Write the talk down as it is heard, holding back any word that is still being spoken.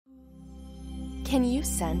Can you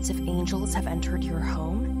sense if angels have entered your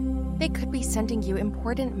home? They could be sending you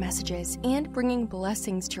important messages and bringing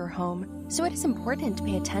blessings to your home, so it is important to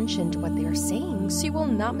pay attention to what they are saying so you will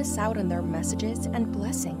not miss out on their messages and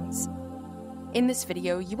blessings. In this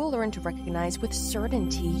video, you will learn to recognize with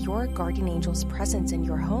certainty your guardian angel's presence in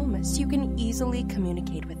your home so you can easily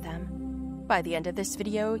communicate with them. By the end of this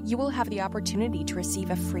video, you will have the opportunity to receive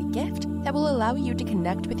a free gift that will allow you to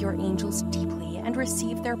connect with your angels deeply and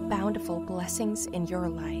receive their bountiful blessings in your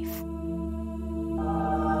life.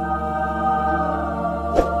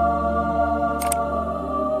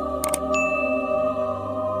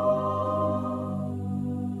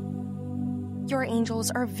 Your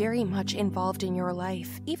angels are very much involved in your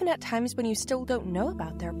life, even at times when you still don't know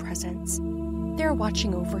about their presence. They're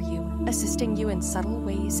watching over you, assisting you in subtle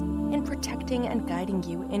ways, and protecting and guiding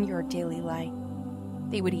you in your daily life.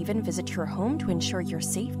 They would even visit your home to ensure your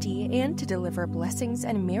safety and to deliver blessings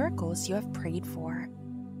and miracles you have prayed for.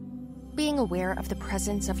 Being aware of the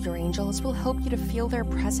presence of your angels will help you to feel their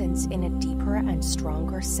presence in a deeper and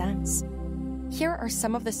stronger sense. Here are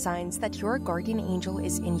some of the signs that your guardian angel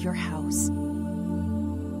is in your house.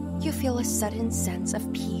 You feel a sudden sense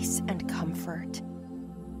of peace and comfort.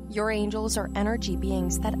 Your angels are energy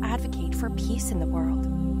beings that advocate for peace in the world.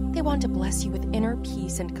 They want to bless you with inner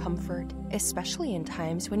peace and comfort, especially in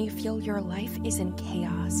times when you feel your life is in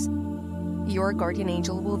chaos. Your guardian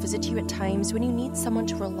angel will visit you at times when you need someone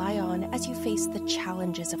to rely on as you face the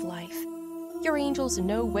challenges of life. Your angels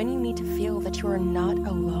know when you need to feel that you are not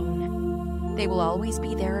alone. They will always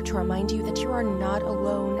be there to remind you that you are not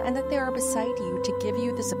alone and that they are beside you to give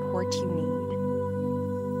you the support you need.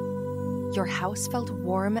 Your house felt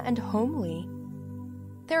warm and homely.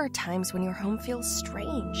 There are times when your home feels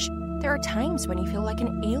strange. There are times when you feel like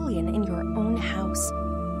an alien in your own house.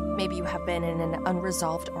 Maybe you have been in an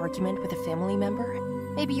unresolved argument with a family member.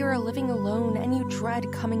 Maybe you are living alone and you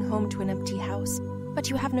dread coming home to an empty house, but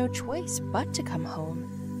you have no choice but to come home.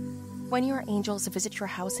 When your angels visit your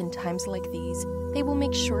house in times like these, they will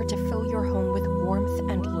make sure to fill your home with warmth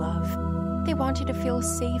and love. They want you to feel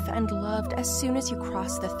safe and loved as soon as you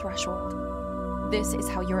cross the threshold. This is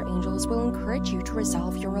how your angels will encourage you to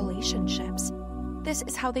resolve your relationships. This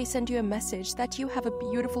is how they send you a message that you have a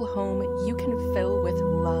beautiful home you can fill with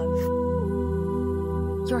love.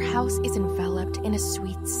 Your house is enveloped in a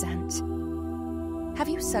sweet scent. Have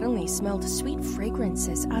you suddenly smelled sweet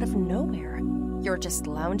fragrances out of nowhere? You're just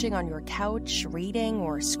lounging on your couch, reading,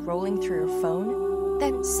 or scrolling through your phone.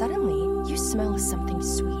 Then suddenly, you smell something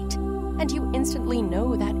sweet. And you instantly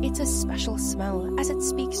know that it's a special smell as it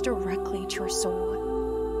speaks directly to your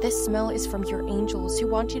soul. This smell is from your angels who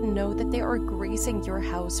want you to know that they are gracing your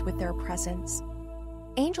house with their presence.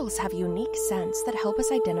 Angels have unique scents that help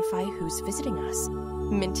us identify who's visiting us.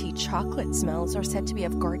 Minty chocolate smells are said to be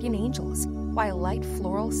of guardian angels, while light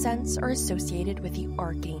floral scents are associated with the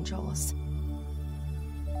archangels.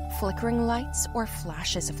 Flickering lights or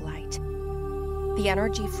flashes of light. The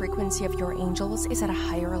energy frequency of your angels is at a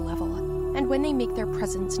higher level, and when they make their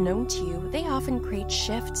presence known to you, they often create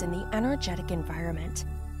shifts in the energetic environment.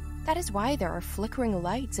 That is why there are flickering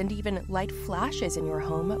lights and even light flashes in your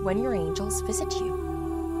home when your angels visit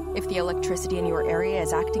you. If the electricity in your area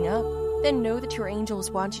is acting up, then know that your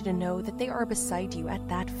angels want you to know that they are beside you at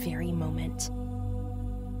that very moment.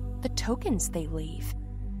 The tokens they leave.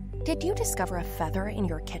 Did you discover a feather in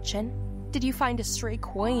your kitchen? Did you find a stray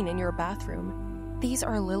coin in your bathroom? These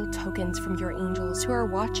are little tokens from your angels who are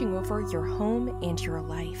watching over your home and your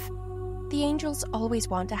life. The angels always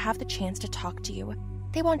want to have the chance to talk to you.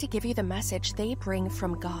 They want to give you the message they bring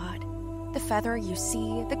from God. The feather you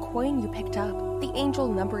see, the coin you picked up, the angel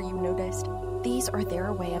number you noticed, these are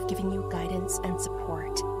their way of giving you guidance and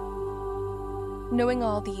support. Knowing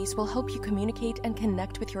all these will help you communicate and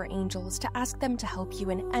connect with your angels to ask them to help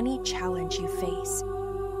you in any challenge you face.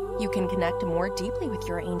 You can connect more deeply with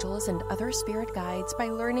your angels and other spirit guides by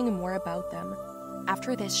learning more about them.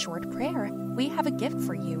 After this short prayer, we have a gift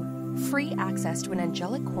for you, free access to an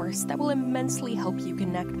angelic course that will immensely help you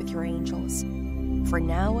connect with your angels. For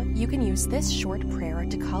now, you can use this short prayer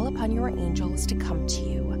to call upon your angels to come to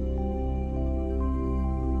you.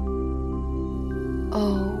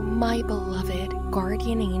 Oh, my beloved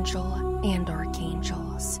guardian angel and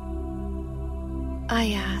archangels,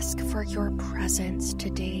 I ask for your presence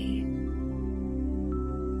today.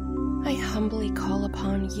 I humbly call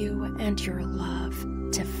upon you and your love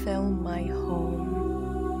to fill my home.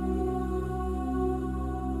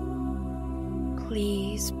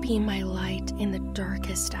 Please be my light in the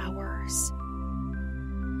darkest hours.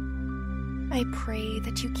 I pray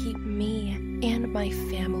that you keep me and my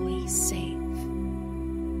family safe.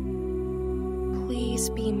 Please Please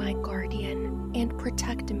be my guardian and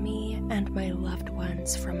protect me and my loved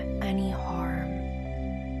ones from any harm.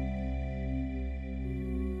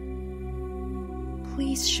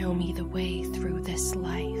 Please show me the way through this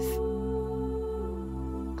life.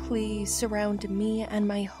 Please surround me and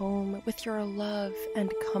my home with your love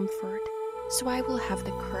and comfort, so I will have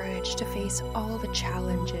the courage to face all the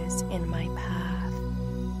challenges in my path.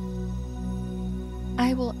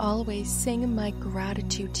 I will always sing my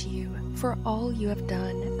gratitude to you for all you have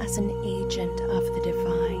done as an agent of the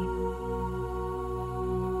divine.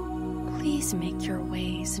 Please make your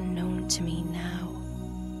ways known to me now.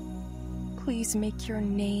 Please make your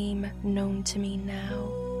name known to me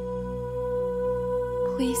now.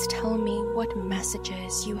 Please tell me what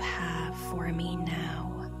messages you have for me now.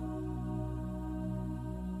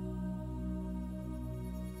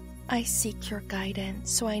 I seek your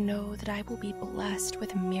guidance so I know that I will be blessed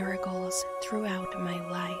with miracles throughout my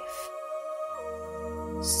life.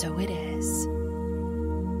 So it is.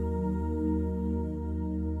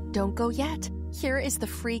 Don't go yet. Here is the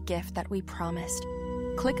free gift that we promised.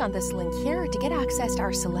 Click on this link here to get access to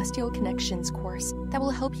our Celestial Connections course that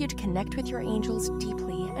will help you to connect with your angels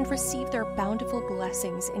deeply and receive their bountiful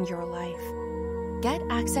blessings in your life. Get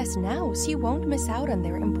access now so you won't miss out on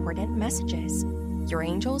their important messages. Your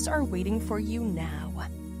angels are waiting for you now.